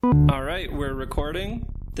All right, we're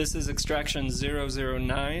recording. This is Extraction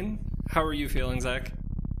 009. How are you feeling, Zach?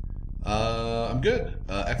 I'm good.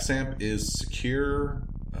 XAMPP is secure.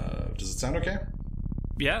 Does it sound okay?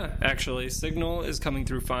 Yeah, actually, signal is coming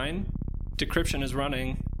through fine. Decryption is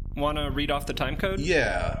running. Want to read off the timecode?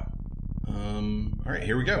 Yeah. All right,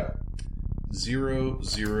 here we go.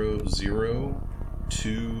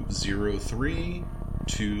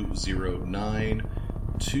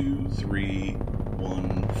 000-203-209-23145.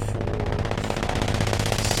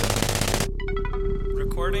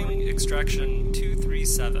 Recording Extraction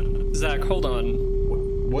 237. Zach, hold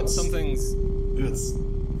on. What's Something's... It's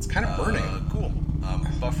kind of burning. Cool.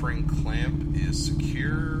 Buffering clamp is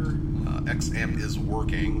secure. XAMPP is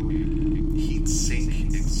working. Heat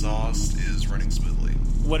sink exhaust is running smoothly.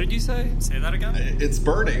 What did you say? Say that again? It's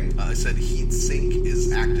burning. I said heat sink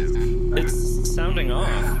is active. It's sounding off.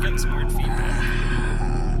 I'm getting some weird feedback.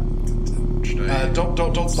 Should I?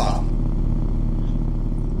 Don't stop.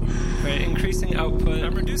 Right, increasing output.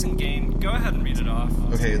 I'm reducing gain. Go ahead and read it off.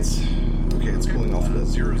 Okay, it's cooling off a bit.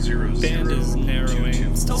 000. Band is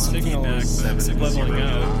narrowing. Still signal feedback, is but leveling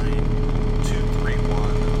out.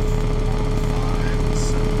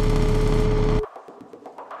 23157.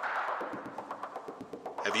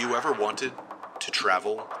 Have you ever wanted to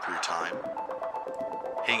travel through time?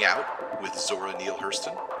 Hang out with Zora Neale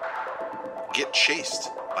Hurston? Get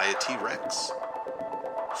chased by a T-Rex?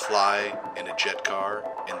 Fly in a jet car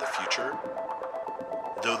in the future?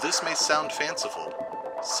 Though this may sound fanciful,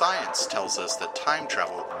 science tells us that time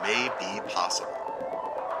travel may be possible.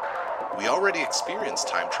 We already experience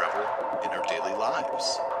time travel in our daily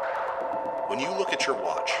lives. When you look at your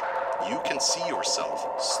watch, you can see yourself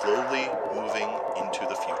slowly moving into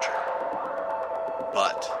the future.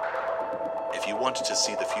 But if you wanted to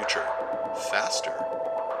see the future faster,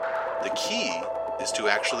 the key is to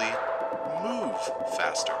actually move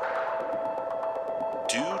faster.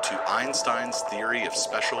 Due to Einstein's theory of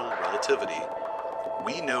special relativity,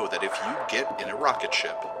 we know that if you get in a rocket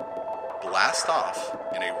ship, blast off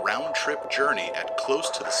in a round-trip journey at close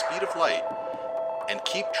to the speed of light, and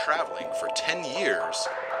keep traveling for 10 years,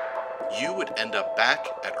 you would end up back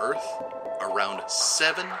at Earth around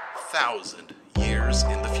 7,000 years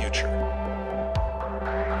in the future.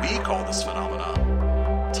 We call this phenomenon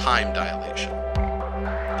time dilation.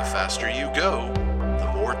 The faster you go, the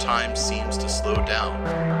more time seems to slow down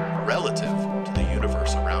relative to the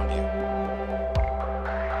universe around you.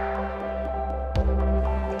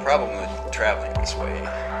 The problem with traveling this way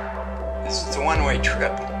is it's a one-way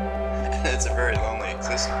trip. It's a very lonely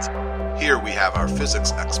existence. Here we have our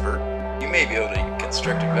physics expert. You may be able to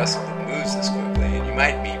construct a vessel that moves this quickly, and you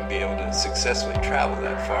might even be able to successfully travel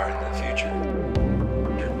that far into the future.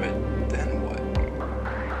 But then what?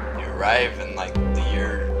 You arrive in like the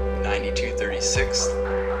year 9236,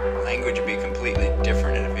 language would be completely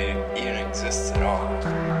different if it even exists at all.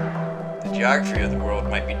 The geography of the world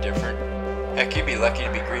might be different. Heck, you'd be lucky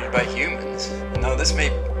to be greeted by humans. And though this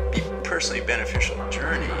may be personally beneficial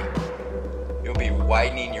journey, you'll be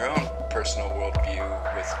widening your own personal worldview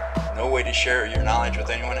with no way to share your knowledge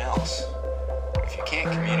with anyone else. If you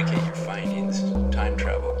can't communicate your findings, time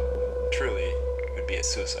travel truly would be a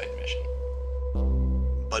suicide mission.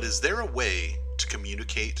 But is there a way to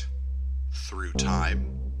communicate through time?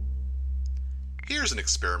 Here's an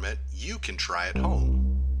experiment you can try at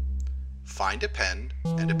home. Find a pen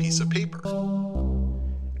and a piece of paper.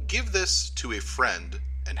 Give this to a friend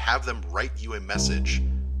and have them write you a message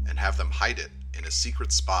and have them hide it in a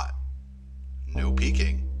secret spot. No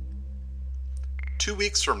peeking. 2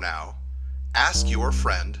 weeks from now, ask your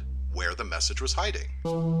friend where the message was hiding.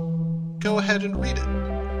 Go ahead and read it.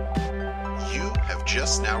 You have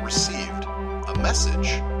just now received a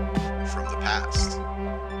message from the past.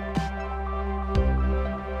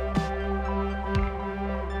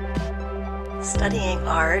 Studying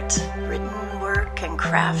art, written work, and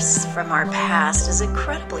crafts from our past is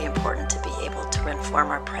incredibly important to be able to inform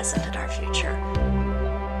our present and our future.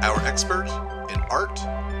 Our expert in art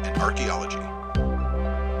and archaeology.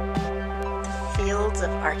 The fields of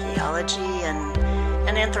archaeology and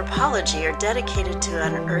anthropology are dedicated to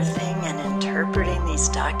unearthing and interpreting these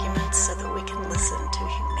documents so that we can listen to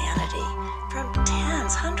humanity from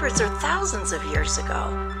tens, hundreds, or thousands of years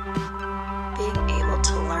ago. Being able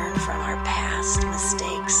to learn from our past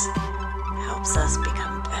mistakes helps us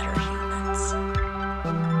become better humans.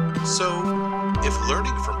 So, if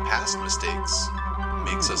learning from past mistakes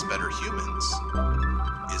makes us better humans,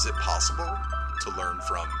 is it possible to learn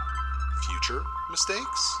from future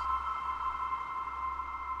mistakes?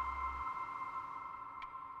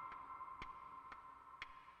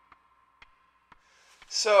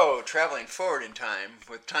 So, traveling forward in time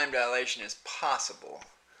with time dilation is possible,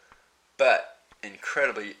 but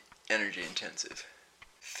incredibly energy intensive.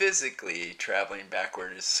 Physically, traveling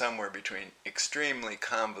backward is somewhere between extremely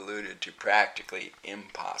convoluted to practically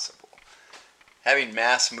impossible. Having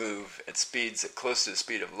mass move at speeds close to the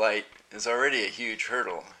speed of light is already a huge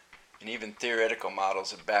hurdle, and even theoretical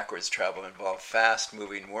models of backwards travel involve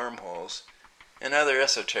fast-moving wormholes and other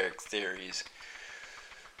esoteric theories.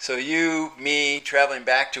 So you, me, traveling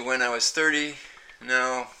back to when I was 30?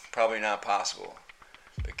 No, probably not possible.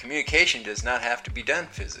 But communication does not have to be done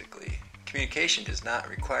physically. Communication does not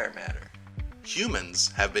require matter.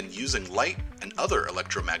 Humans have been using light and other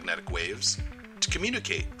electromagnetic waves to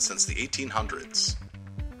communicate since the 1800s.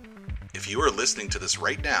 If you are listening to this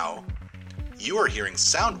right now, you are hearing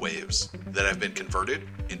sound waves that have been converted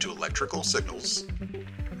into electrical signals,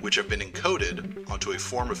 which have been encoded onto a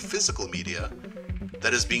form of physical media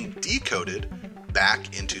that is being decoded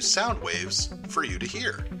back into sound waves for you to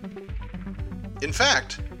hear. In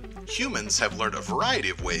fact, humans have learned a variety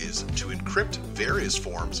of ways to encrypt various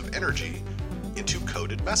forms of energy into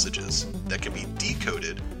coded messages that can be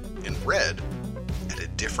decoded and read at a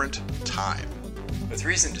different time. With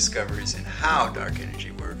recent discoveries in how dark energy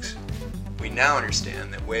works, we now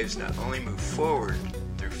understand that waves not only move forward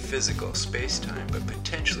through physical space-time, but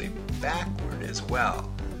potentially backward as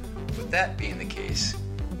well. With that being the case,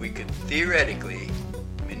 we could theoretically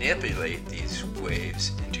manipulate these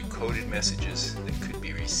waves into coded messages that could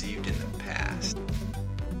be received in the past.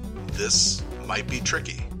 This might be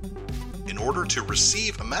tricky. In order to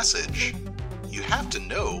receive a message, you have to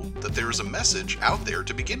know that there is a message out there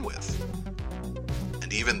to begin with.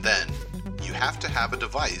 And even then, you have to have a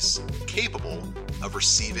device capable of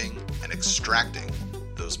receiving and extracting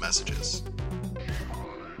those messages.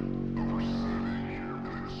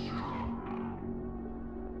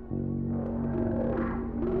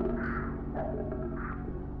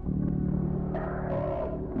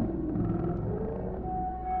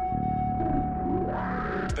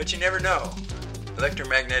 But you never know.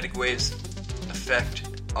 Electromagnetic waves affect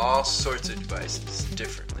all sorts of devices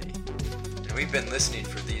differently. And we've been listening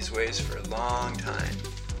for these waves for a long time.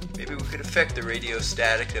 Maybe we could affect the radio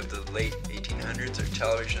static of the late 1800s or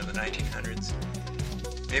television of the 1900s.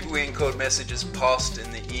 Maybe we encode messages pulsed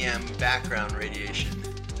in the EM background radiation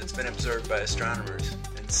that's been observed by astronomers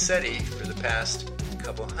and SETI for the past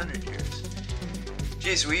couple hundred years.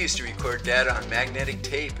 Geez, we used to record data on magnetic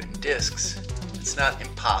tape and discs. It's not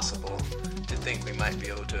impossible to think we might be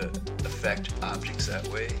able to affect objects that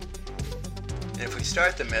way. And if we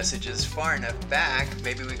start the messages far enough back,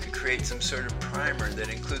 maybe we could create some sort of primer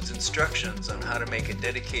that includes instructions on how to make a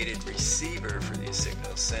dedicated receiver for these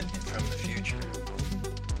signals sent in from the future.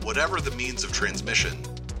 Whatever the means of transmission,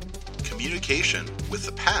 communication with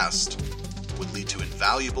the past would lead to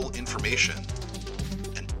invaluable information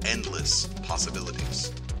and endless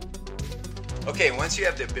possibilities. Okay, once you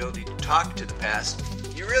have the ability to talk to the past,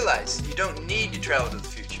 you realize you don't need to travel to the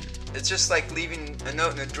future. It's just like leaving a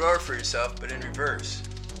note in a drawer for yourself, but in reverse.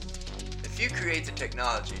 If you create the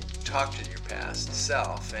technology to talk to your past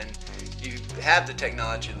self, and you have the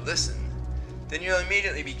technology to listen, then you'll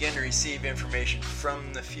immediately begin to receive information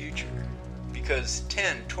from the future. Because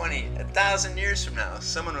 10, 20, 1,000 years from now,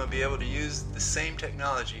 someone will be able to use the same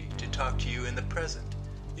technology to talk to you in the present.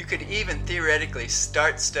 You could even theoretically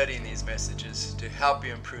start studying these messages to help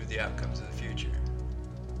you improve the outcomes of the future.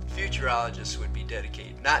 Futurologists would be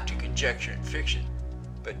dedicated not to conjecture and fiction,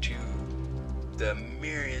 but to the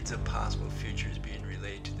myriads of possible futures being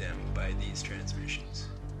relayed to them by these transmissions.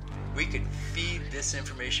 We could feed this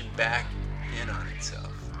information back in on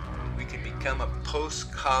itself. We could become a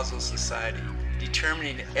post-causal society,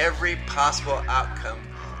 determining every possible outcome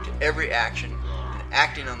to every action and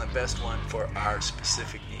acting on the best one for our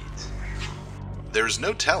specific needs. There's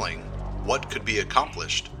no telling what could be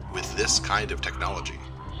accomplished with this kind of technology.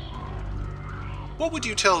 What would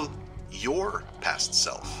you tell your past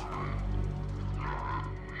self?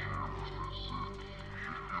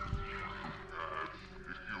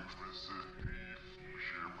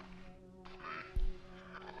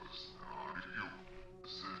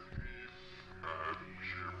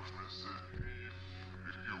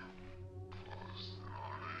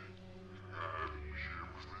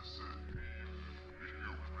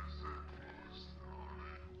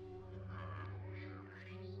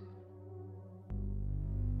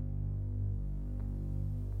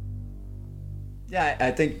 Yeah,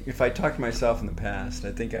 I think if I talked to myself in the past,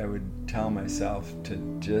 I think I would tell myself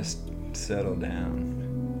to just settle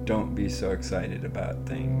down. Don't be so excited about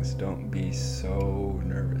things. Don't be so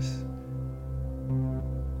nervous.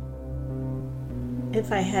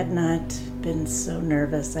 If I had not been so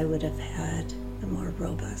nervous, I would have had a more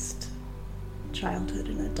robust childhood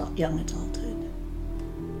and young adulthood.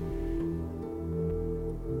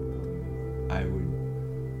 I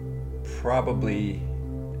would probably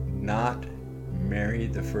not marry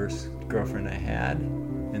the first girlfriend I had,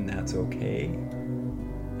 and that's okay.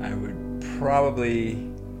 I would probably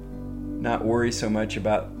not worry so much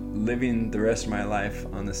about living the rest of my life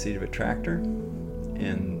on the seat of a tractor,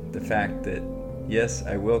 and the fact that, yes,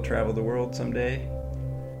 I will travel the world someday.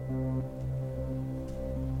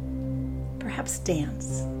 Perhaps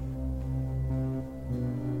dance.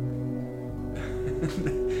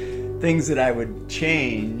 Things that I would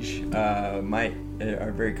change are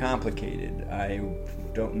very complicated. I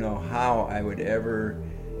don't know how I would ever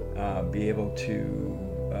be able to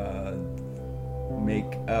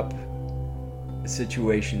make up a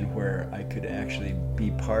situation where I could actually be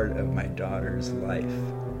part of my daughter's life.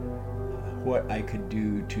 What I could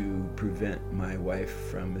do to prevent my wife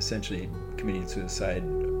from essentially committing suicide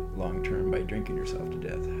long term by drinking herself to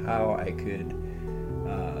death. How I could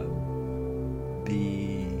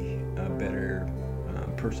be a better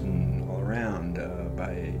person all around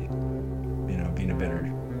by being a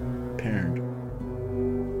better parent.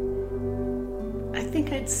 I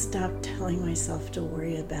think I'd stop telling myself to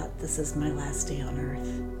worry about this is my last day on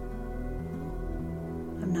earth.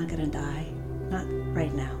 I'm not gonna die. Not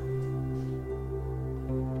right now.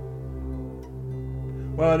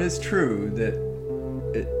 Well, it is true that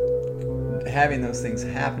having those things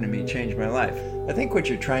happen to me changed my life. I think what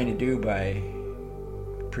you're trying to do by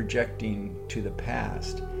projecting to the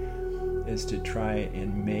past is to try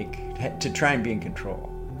and be in control,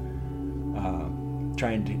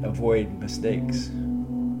 trying to avoid mistakes.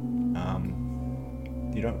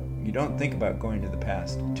 You don't think about going to the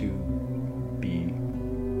past to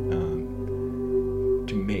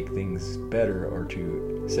make things better, or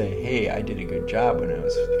to say, hey, I did a good job when I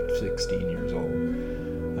was 16 years old.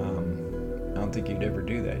 I don't think you'd ever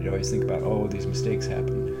do that. You'd always think about, oh, these mistakes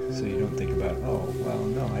happened. So you don't think about, oh, well,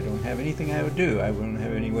 no, I don't have anything I would do. I wouldn't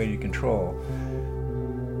have any way to control.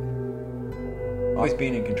 Always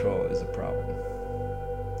being in control is a problem.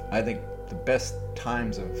 I think the best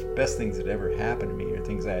things that ever happened to me are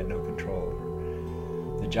things I had no control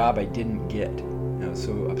over. The job I didn't get, I was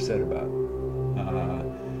so upset about.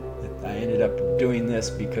 I ended up doing this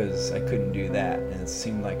because I couldn't do that, and it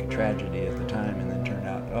seemed like a tragedy at the time, and then turned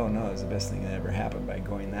out, oh no, it was the best thing that ever happened by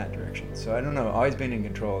going that direction. So I don't know, always being in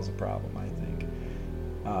control is a problem, I think.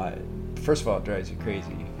 First of all, it drives you crazy.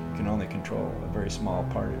 You can only control a very small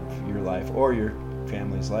part of your life, or your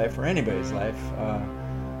family's life, or anybody's life.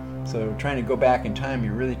 So trying to go back in time,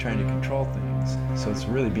 you're really trying to control things. So it's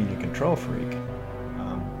really being a control freak.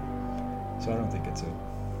 So I don't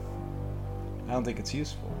think it's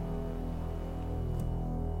useful.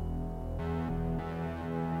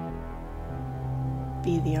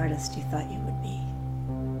 Be the artist you thought you would be.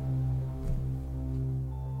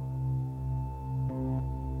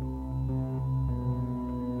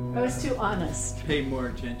 I was too honest. Pay more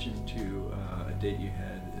attention to a date you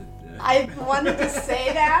had. I wanted to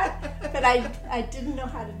say that, but I didn't know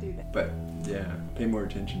how to do that. But yeah, pay more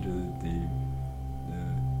attention to the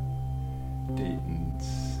date in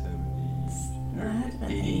 70. No, it had to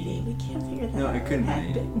be 80. We can't figure that out. No, it couldn't be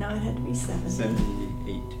 80. No, it had to be 70.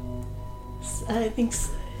 78. I think,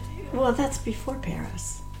 well, that's before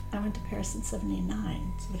Paris. I went to Paris in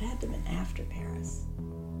 79, so it had to have been after Paris.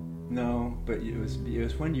 No, but it was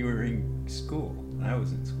when you were in school. I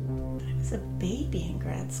was in school. I was a baby in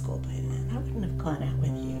grad school by then. I wouldn't have gone out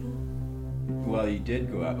with you. Well, you did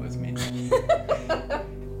go out with me.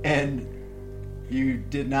 And you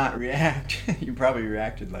did not react. You probably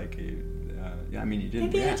reacted like you didn't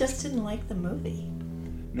Maybe react. I just didn't like the movie.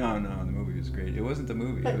 No, the movie was great. It wasn't the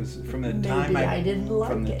movie. But it was from the maybe time I didn't like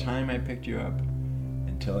from the it. time I picked you up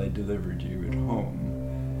until I delivered you at home.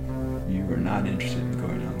 You were not interested in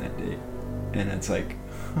going on that date. And it's like,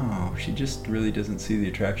 oh, she just really doesn't see the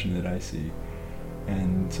attraction that I see.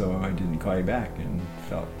 And so I didn't call you back, and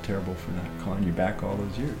felt terrible for not calling you back all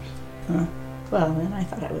those years. Huh. Well, then I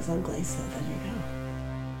thought I was ugly, so there you go.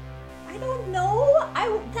 I don't know.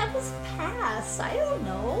 That was past. I don't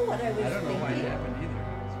know what I was thinking. I don't know why it happened either.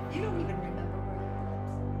 You don't even remember.